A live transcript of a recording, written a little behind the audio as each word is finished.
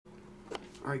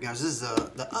Alright guys, this is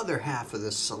the other half of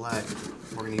this select.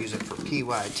 We're going to use it for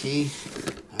PYT.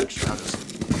 Actually, I'll just...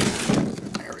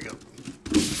 There we go.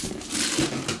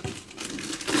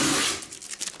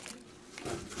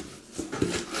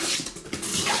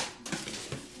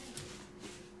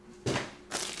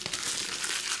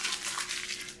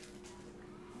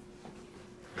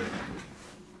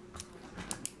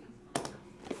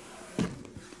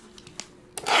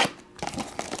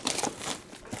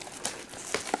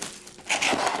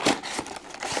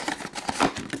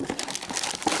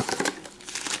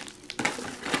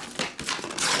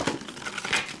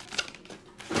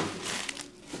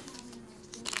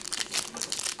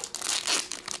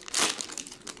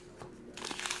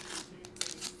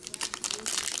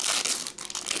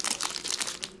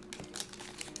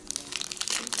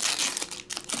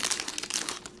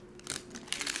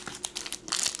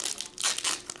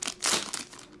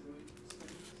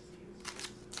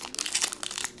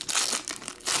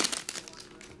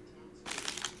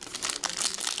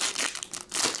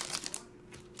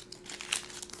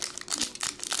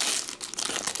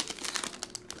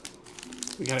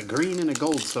 We got a green and a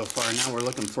gold so far. Now we're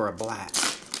looking for a black.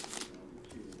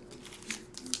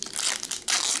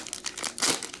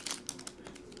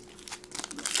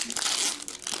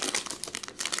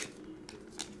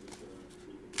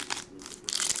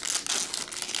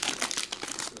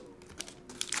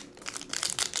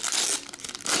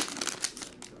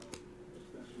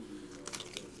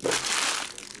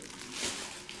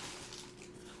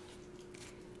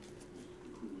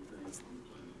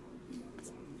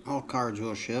 All cards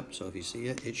will ship, so if you see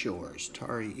it, it's yours.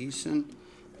 Tari Eason.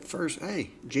 First,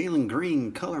 hey, Jalen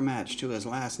Green color match to his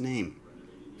last name.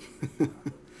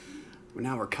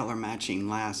 Now we're color matching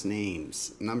last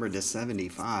names. Numbered to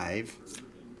 75.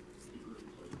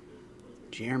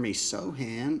 Jeremy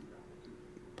Sohan.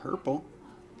 Purple.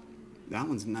 That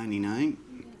one's 99.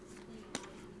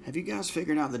 Have you guys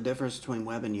figured out the difference between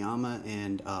Wembanyama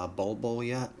and Bol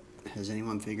yet? Has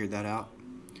anyone figured that out?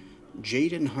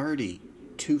 Jaden Hardy.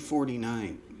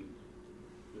 249.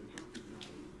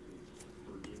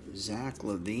 Zach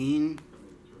Levine,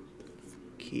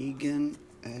 Keegan,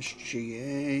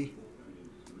 SGA,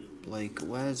 Blake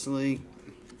Wesley.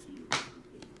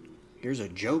 Here's a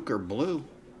Joker blue.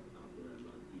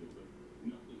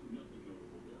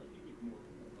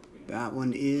 That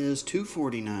one is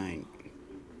 249.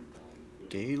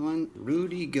 Dalen,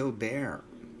 Rudy Gobert.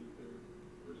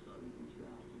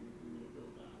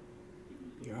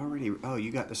 You're already... Oh,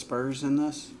 you got the Spurs in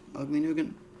this? Ugly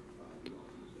Nugan?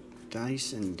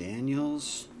 Dyson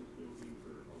Daniels.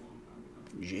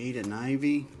 Jaden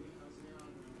Ivey.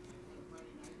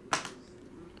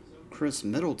 Chris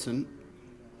Middleton.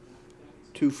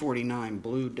 249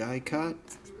 blue die cut.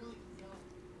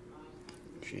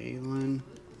 Jalen.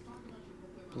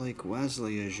 Blake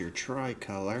Wesley is your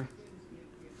tricolor.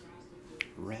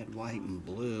 Red, white, and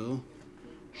blue.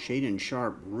 Shaden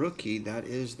Sharp rookie, that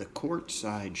is the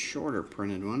courtside shorter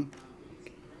printed one.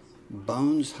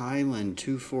 Bones Highland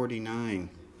 249.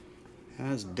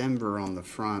 Has Denver on the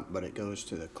front, but it goes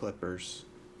to the Clippers.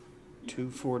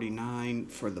 249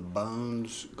 for the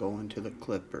Bones, going to the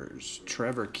Clippers.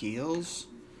 Trevor Keels,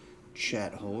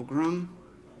 Chet Holmgren,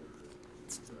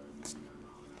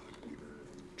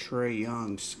 Trae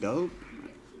Young scope.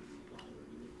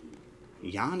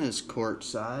 Giannis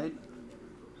courtside.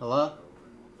 Hello?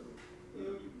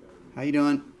 How you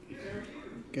doing?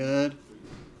 Good.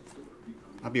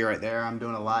 I'll be right there. I'm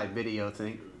doing a live video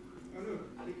thing.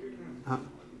 Huh?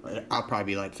 I'll probably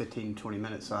be like 15, 20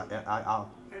 minutes. So I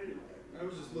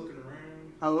was just looking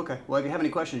around. Oh, okay. Well, if you have any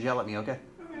questions, yell at me, okay?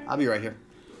 I'll be right here.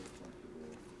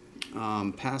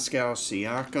 Pascal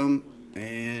Siakam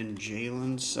and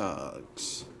Jalen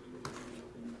Suggs.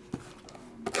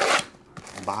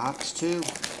 Box 2.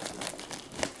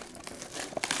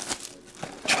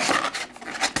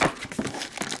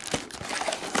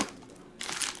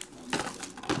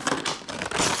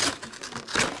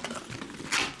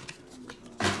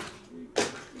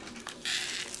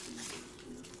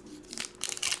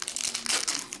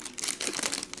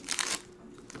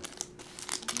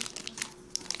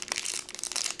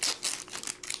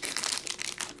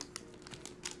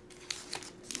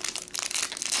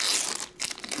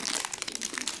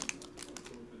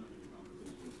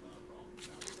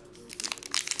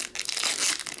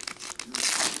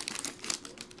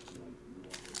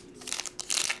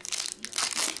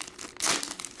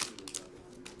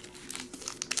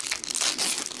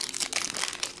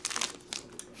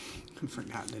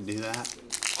 Forgot to do that.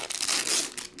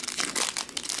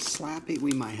 Slappy,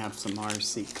 we might have some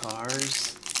RC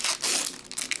cars.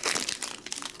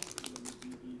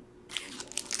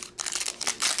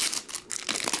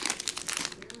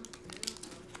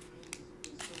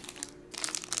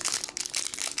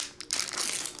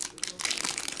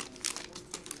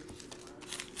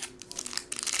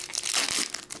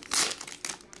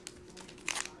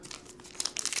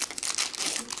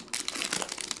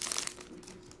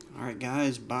 Alright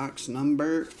guys, box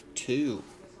number 2.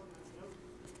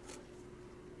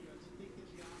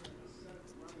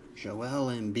 Joel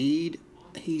Embiid,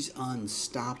 he's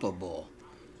unstoppable.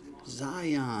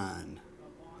 Zion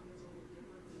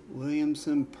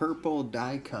Williamson, purple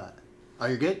die cut. Oh,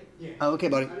 you're good? Yeah. Oh, okay,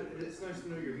 buddy. It's nice to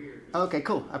know you're here. Okay,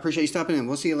 cool. I appreciate you stopping in.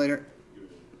 We'll see you later.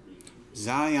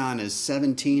 Zion is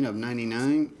 17 of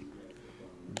 99.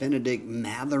 Benedict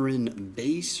Mathurin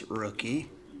base rookie.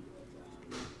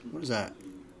 What is that?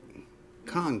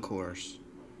 Concourse.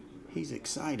 He's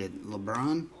excited.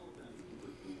 LeBron.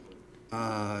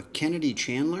 Kennedy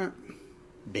Chandler.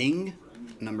 Bing.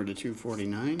 Number to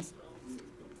 249.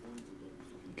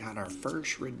 Got our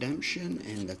first redemption,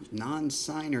 and the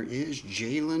non-signer is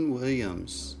Jalen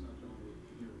Williams.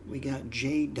 We got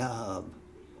J-Dub.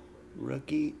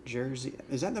 Rookie jersey.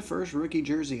 Is that the first rookie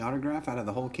jersey autograph out of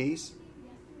the whole case?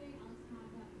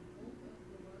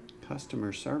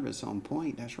 Customer service on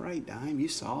point. That's right, Dime. You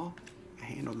saw. I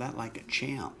handled that like a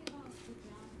champ.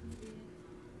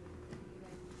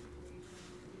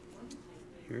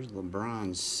 Here's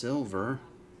LeBron's silver.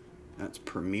 That's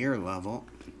premier level.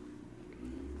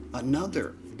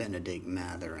 Another Benedict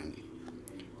Mathurin.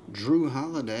 Drew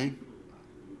Holiday.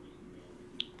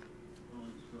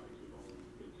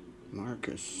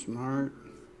 Marcus Smart.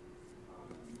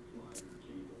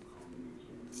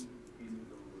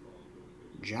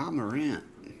 Ja Morant.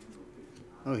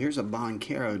 Oh, here's a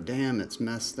Boncaro. Damn, it's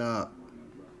messed up.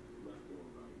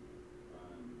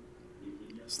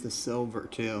 It's the silver,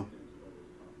 too.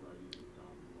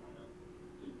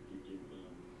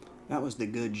 That was the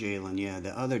good Jalen. Yeah,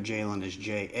 the other Jalen is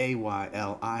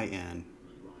Jaylin.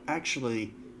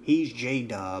 Actually, he's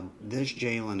J-Dub. This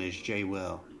Jalen is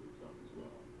J-Will.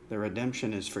 The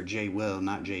redemption is for J-Will,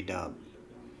 not J-Dub.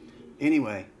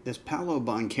 Anyway, this Paolo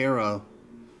Boncaro,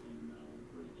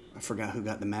 I forgot who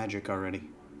got the magic already.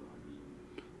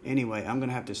 Anyway, I'm going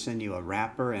to have to send you a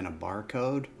wrapper and a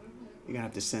barcode. You're going to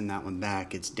have to send that one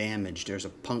back. It's damaged. There's a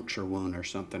puncture wound or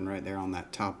something right there on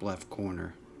that top left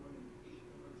corner.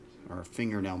 Or a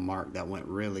fingernail mark that went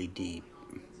really deep.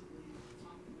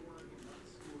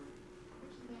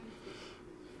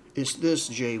 It's this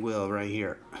J. Will right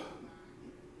here.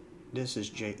 This is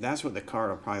J. That's what the card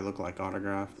will probably look like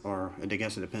autographed. Or I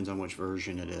guess it depends on which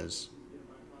version it is.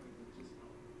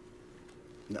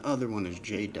 The other one is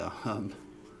J-Dub.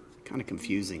 Kind of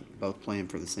confusing. Both playing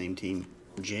for the same team.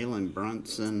 Jalen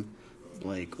Brunson.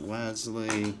 Blake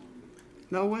Wesley.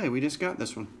 No way, we just got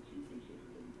this one.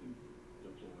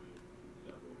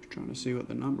 Trying to see what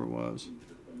the number was.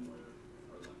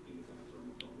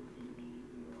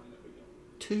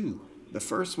 2. The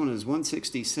first one is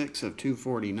 166 of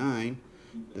 249.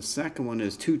 The second one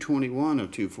is 221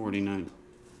 of 249.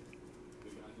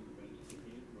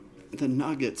 The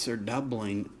Nuggets are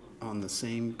doubling on the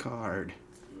same card.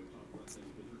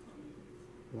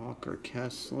 Walker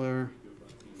Kessler.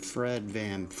 Fred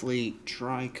VanVleet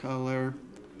tricolor.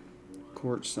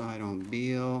 Courtside on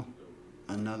Beal.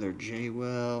 Another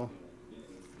J-Will.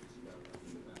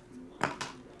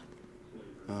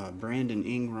 Brandon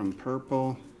Ingram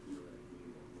purple.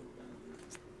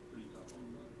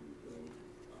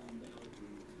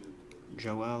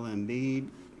 Joel Embiid.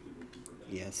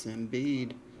 Yes,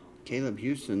 Embiid. Caleb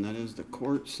Houston, that is the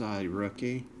courtside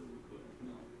rookie.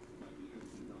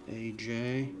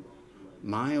 AJ.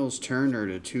 Miles Turner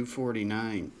to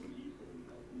 249.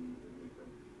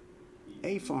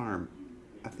 A-Farm.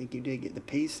 I think you did get the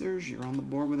Pacers. You're on the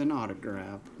board with an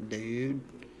autograph, dude.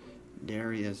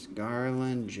 Darius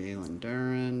Garland, Jalen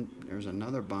Duren. There's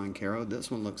another Boncaro. This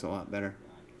one looks a lot better.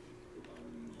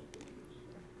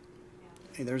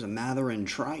 Hey, there's a Mathurin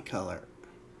tricolor.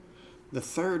 The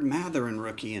third Mathurin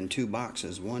rookie in 2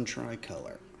 boxes, 1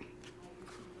 tricolor.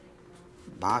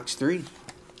 Box 3.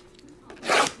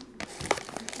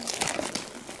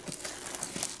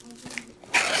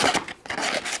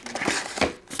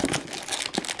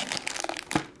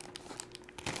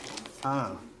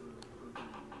 Oh.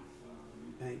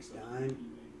 Thanks, Dime.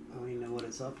 I don't even know what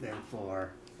it's up there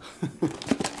for.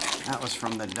 That was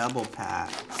from the double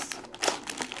packs.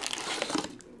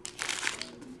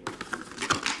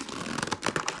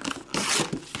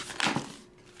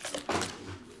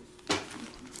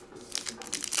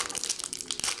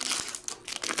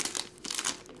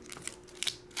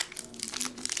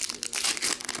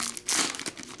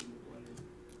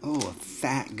 Oh, a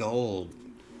fat gold.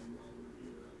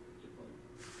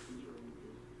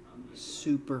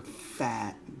 Super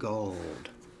fat gold.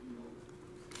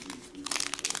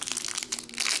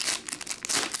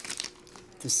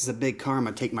 This is a big car. I'm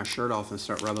going to take my shirt off and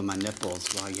start rubbing my nipples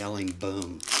while yelling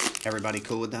boom. Everybody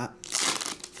cool with that?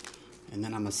 And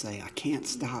then I'm going to say, I can't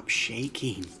stop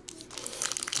shaking.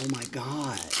 Oh my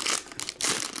God.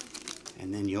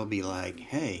 And then you'll be like,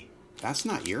 hey, that's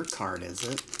not your card, is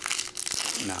it?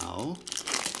 No.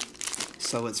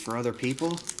 So it's for other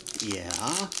people? Yeah.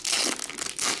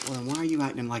 Well, then why are you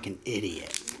acting like an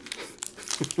idiot?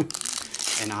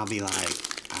 And I'll be like,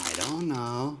 I don't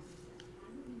know.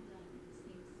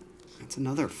 That's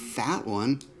another fat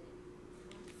one.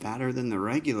 Fatter than the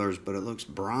regulars, but it looks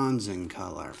bronze in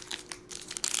color.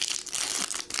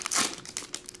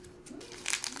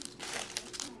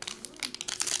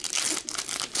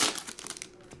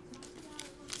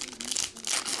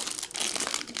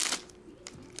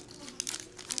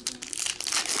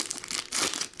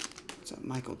 What's up,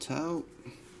 Michael Toe?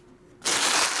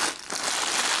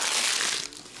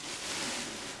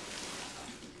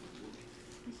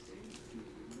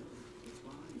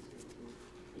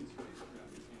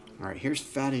 All right, here's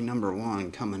fatty number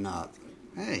 1 coming up.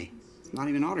 Hey, it's not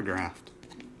even autographed.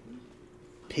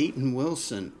 Peyton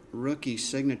Wilson, rookie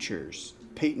signatures.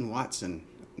 Peyton Watson,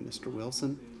 Mr.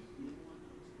 Wilson.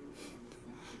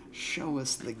 Show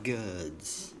us the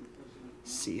goods.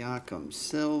 Siakam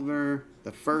silver.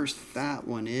 The first fat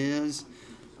one is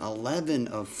 11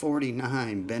 of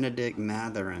 49, Benedict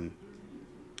Mathurin.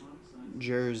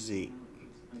 Jersey.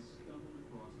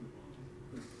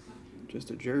 Just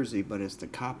a jersey, but it's the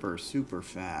copper super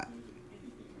fat.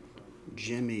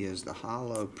 Jimmy is the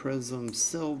hollow prism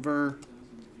silver.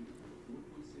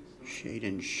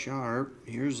 Shaden Sharp.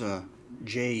 Here's a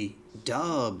J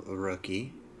Dub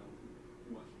rookie.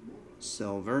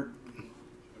 Silver.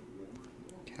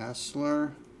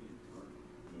 Kessler.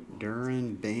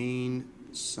 Duran, Bain,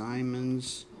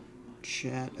 Simons,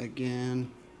 Chet again.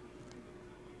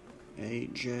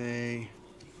 AJ.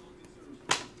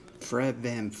 Fred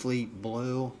VanVleet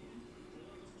blue.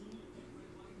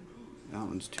 That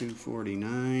one's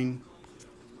 $249.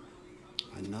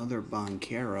 Another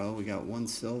Boncaro. We got 1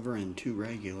 silver and 2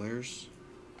 regulars.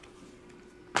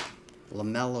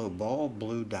 LaMelo Ball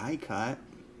blue die cut.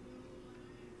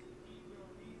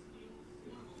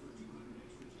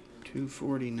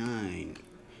 $249.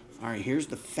 All right, here's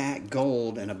the fat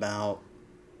gold in about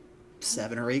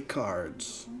 7 or 8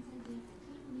 cards.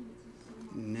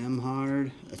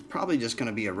 Nemhard. It's probably just going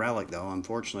to be a relic, though,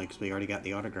 unfortunately, because we already got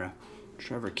the autograph.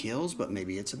 Trevor Kills, but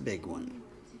maybe it's a big one.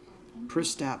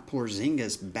 Kristaps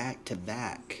Porzingis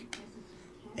back-to-back.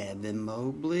 Evan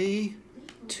Mobley.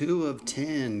 2 of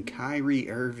 10. Kyrie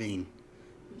Irving.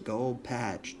 Gold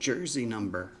patch. Jersey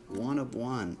number. 1 of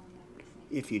 1.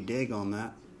 If you dig on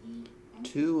that.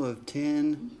 2 of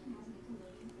 10.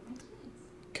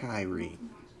 Kyrie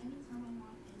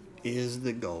is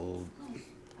the gold.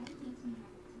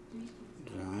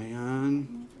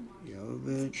 Zion,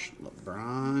 Jovic,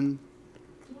 LeBron,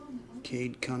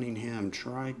 Cade Cunningham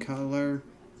tricolor.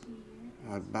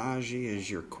 Agbaji is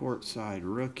your courtside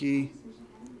rookie.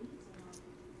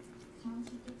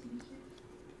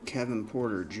 Kevin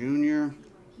Porter Jr.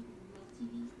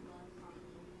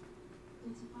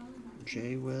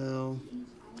 J. Will,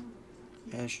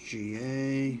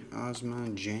 SGA,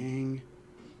 Osman Jang.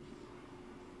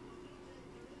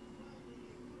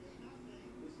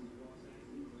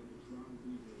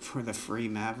 For the free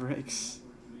Mavericks,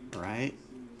 right?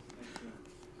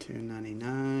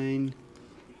 $2.99.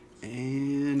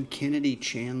 And Kennedy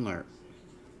Chandler.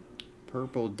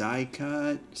 Purple die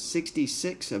cut,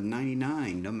 66 of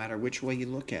 99, no matter which way you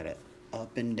look at it.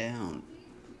 Up and down.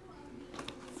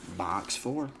 Box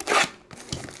 4.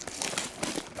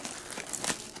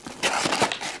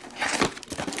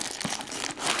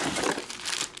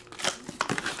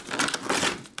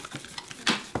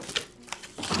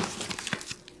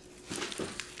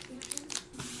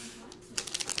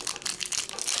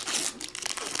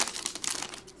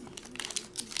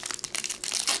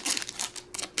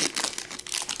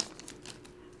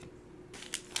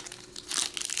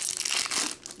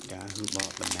 Guy who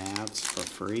bought the Mavs for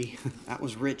free. That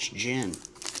was Rich Gin.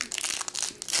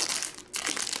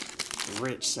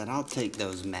 Rich said, I'll take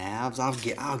those Mavs.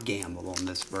 I'll gamble on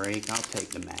this break. I'll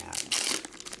take the Mavs.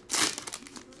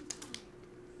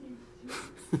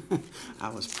 I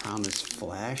was promised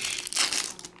Flash.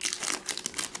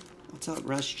 What's up,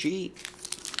 Russ G?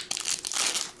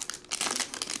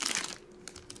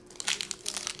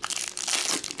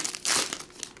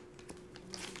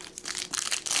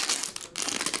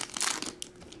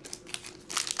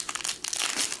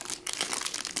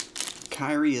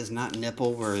 Kyrie is not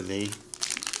nipple worthy.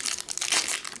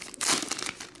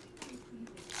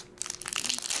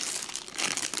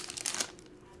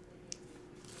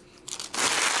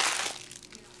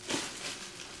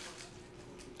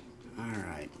 All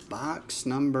right, box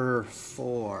number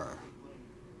 4.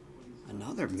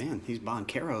 Another, man, these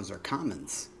Boncaros are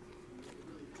commons.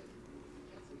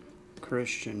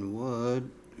 Christian Wood.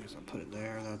 I guess I'll put it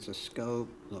there. That's a scope.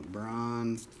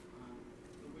 LeBron.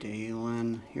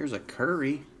 Dalen. Here's a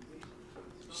Curry.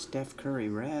 Steph Curry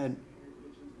red.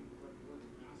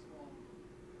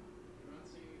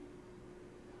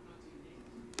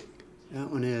 That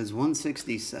one is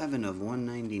 167 of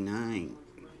 199.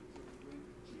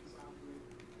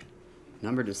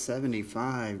 Number to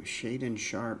 75, Shaden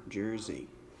Sharp jersey.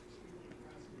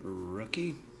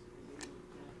 Rookie.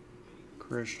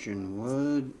 Christian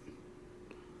Wood.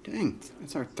 Dang,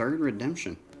 that's our third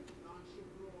redemption.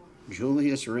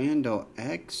 Julius Randle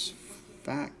X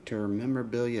Factor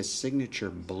memorabilia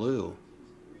signature blue.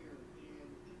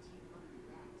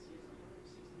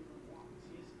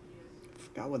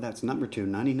 Forgot what that's number to,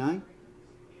 99?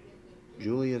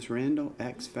 Julius Randle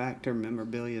X Factor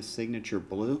memorabilia signature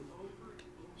blue.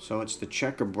 So it's the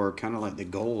checkerboard, kind of like the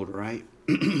gold, right?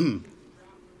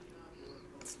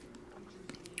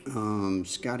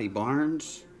 Scotty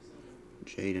Barnes,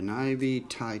 Jaden Ivey,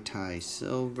 Ty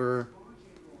Silver,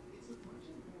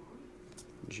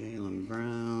 Jaylen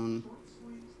Brown,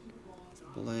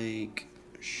 Blake,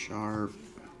 Sharp,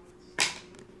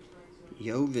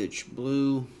 Jovic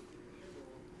blue,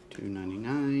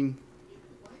 $2.99.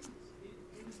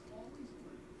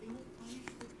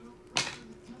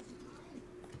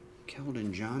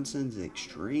 Keldon Johnson's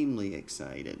extremely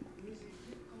excited.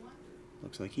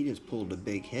 Looks like he just pulled a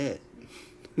big hit.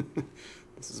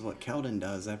 This is what Keldon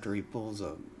does after he pulls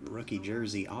a rookie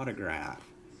jersey autograph.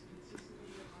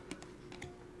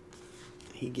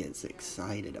 He gets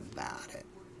excited about it.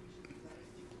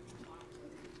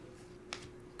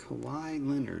 Kawhi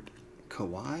Leonard.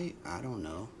 Kawhi? I don't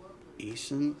know.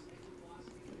 Eason.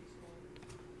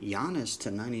 Giannis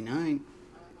to 99.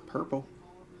 Purple.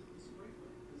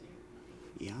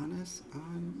 Giannis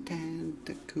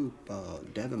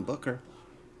Antetokounmpo. Devin Booker.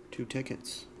 2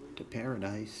 tickets to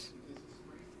paradise.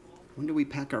 When do we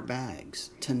pack our bags?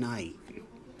 Tonight.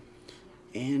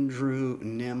 Andrew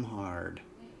Nembhard.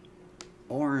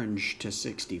 Orange to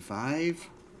 65.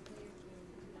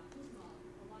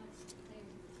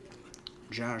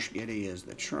 Josh Giddey is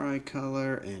the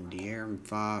tricolor, and De'Aaron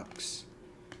Fox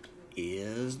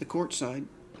is the courtside.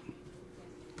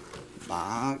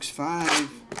 Box 5.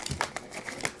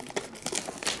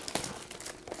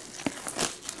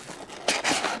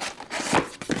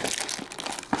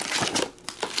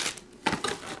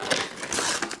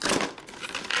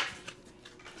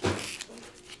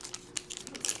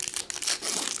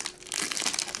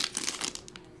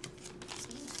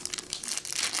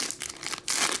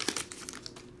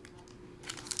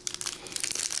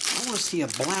 I want to see a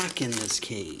black in this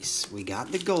case. We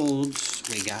got the golds,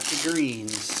 we got the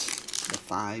greens, the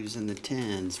 5s and the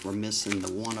 10s. We're missing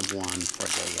the 1 of 1 for the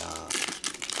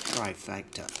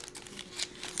trifecta.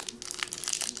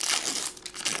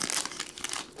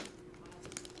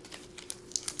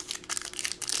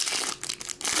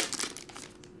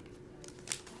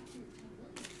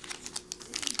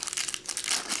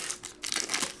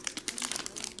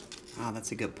 Ah,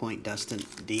 that's a good point, Dustin.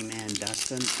 D-Man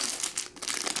Dustin.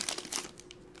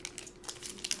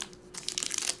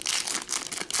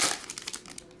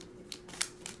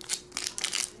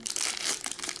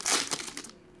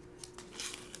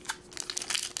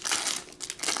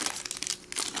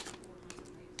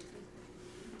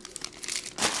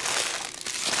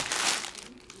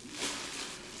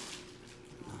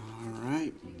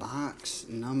 Box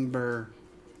number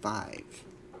 5.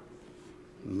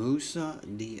 Musa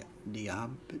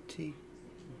Diabate.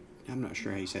 I'm not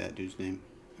sure how you say that dude's name.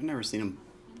 I've never seen him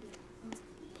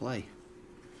play.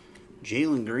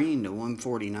 Jalen Green to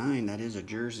 149. That is a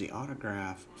jersey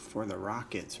autograph for the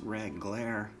Rockets. Red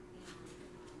glare.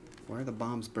 Where are the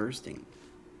bombs bursting?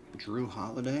 Drew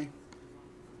Holiday.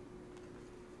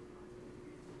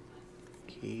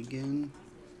 Keegan.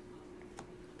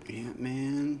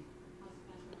 Ant-Man.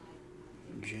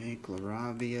 Jake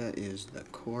LaRavia is the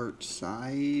court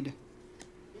side.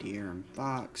 De'Aaron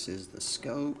Fox is the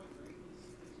scope.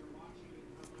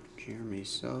 Jeremy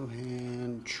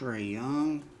Sohan. Trae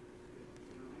Young.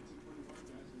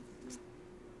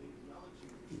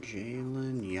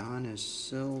 Jalen. Giannis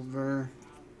Silver.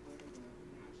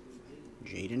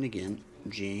 Jaden again.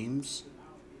 James.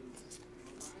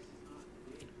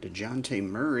 DeJounte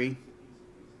Murray.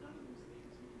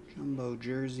 Jumbo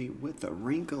jersey with a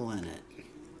wrinkle in it.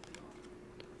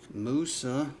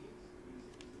 Musa,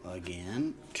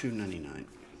 again, $2.99.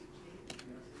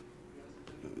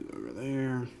 Over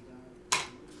there.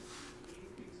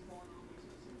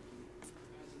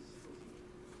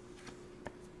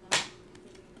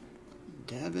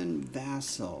 Devin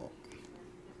Vassell.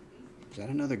 Is that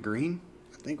another green?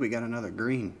 I think we got another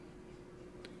green.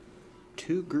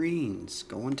 2 greens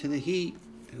going to the Heat.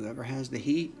 Whoever has the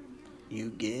Heat, you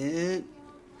get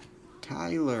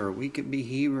Tyler. We could be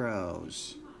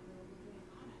heroes.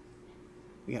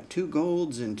 We got 2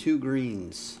 golds and 2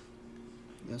 greens.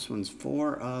 This one's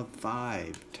 4 of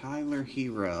 5. Tyler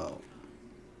Hero.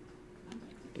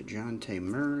 DeJounte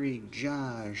Murray,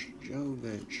 Josh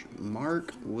Jovich,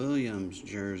 Mark Williams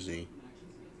jersey.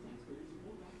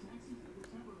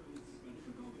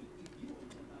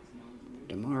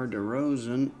 DeMar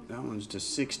DeRozan, that one's to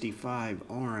 65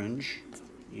 orange.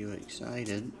 You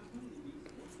excited?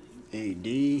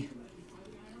 AD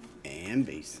and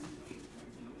base.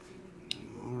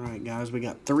 Alright guys, we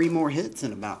got 3 more hits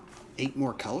and about 8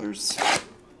 more colors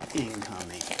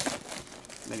incoming.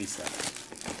 Maybe 7.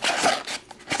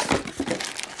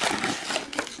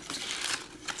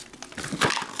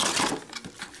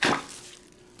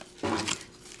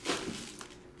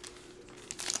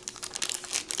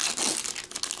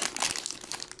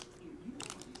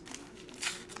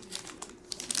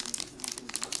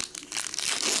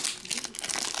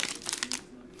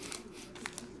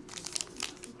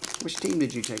 Which team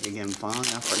did you take again, Fong?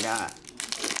 I forgot.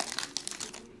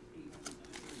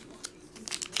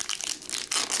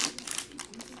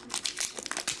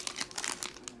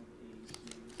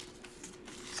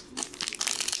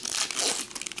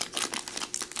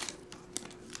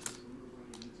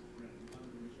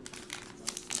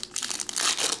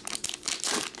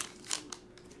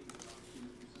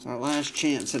 It's our last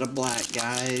chance at a black,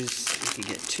 guys. We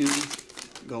can get 2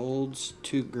 golds,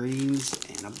 2 greens,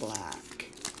 and a black.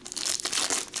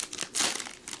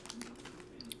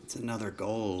 It's another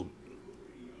gold.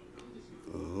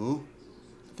 Ooh.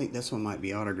 I think this one might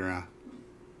be autographed.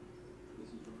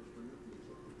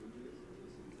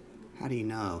 How do you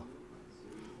know?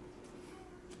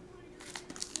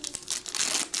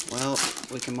 Well,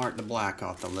 we can mark the black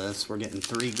off the list. We're getting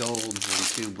 3 golds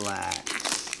and 2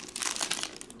 blacks.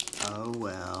 Oh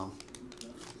well.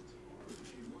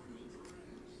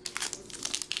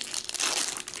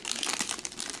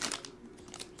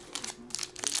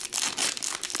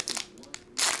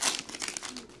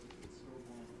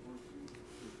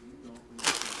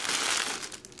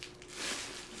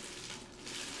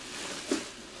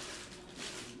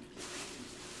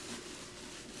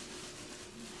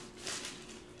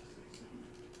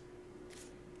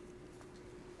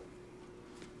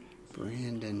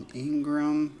 Brandon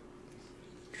Ingram,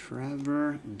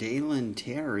 Trevor, Dalen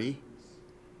Terry,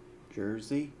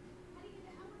 jersey.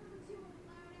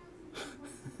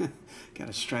 Got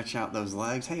to stretch out those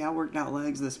legs. Hey, I worked out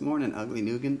legs this morning, Ugly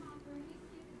Nugan.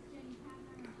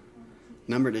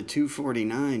 Number to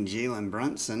 249, Jalen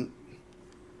Brunson.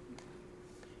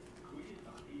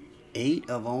 8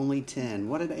 of only 10.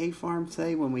 What did A-Farm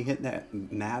say when we hit that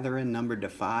Matherin number to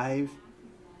 5?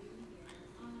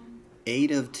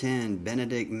 8 of 10,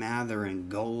 Benedict Matherin,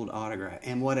 gold autograph.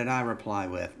 And what did I reply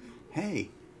with? Hey,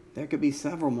 there could be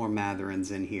several more Matherins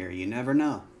in here. You never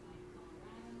know.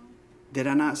 Did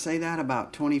I not say that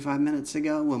about 25 minutes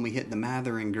ago when we hit the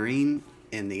Matherin green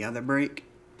in the other break?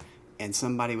 And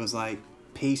somebody was like,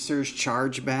 Pacers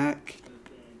charge back.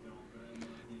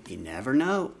 You never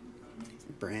know.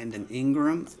 Brandon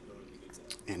Ingram.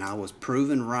 And I was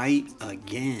proven right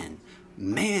again.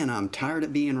 Man, I'm tired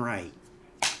of being right.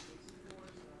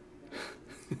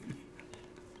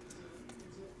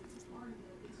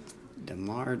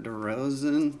 DeMar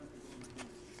DeRozan.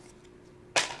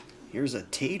 Here's a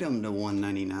Tatum to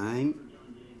 199.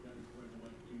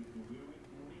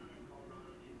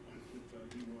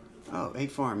 Oh,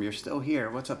 A-Farm, you're still here.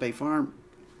 What's up, A-Farm?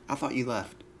 I thought you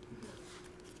left.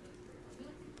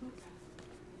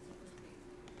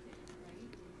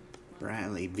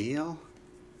 Bradley Beal.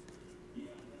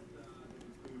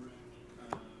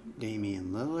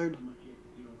 Damian Lillard.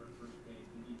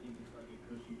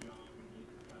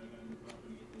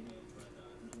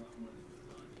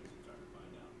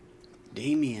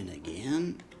 Damian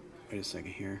again. Wait a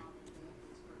second here.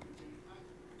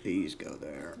 These go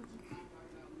there.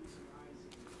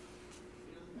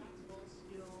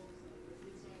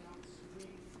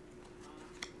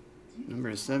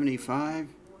 Number 75.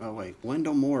 Oh wait,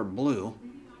 Wendell Moore blue.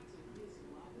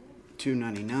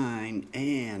 299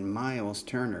 and Miles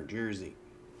Turner jersey.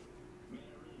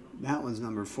 That one's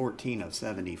number 14 of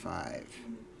 75.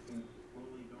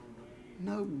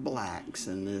 No blacks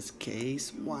in this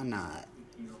case. Why not?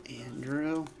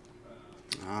 Andrew.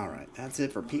 Alright, that's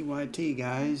it for PYT,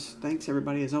 guys. Thanks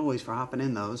everybody as always for hopping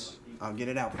in those. I'll get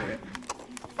it out for you.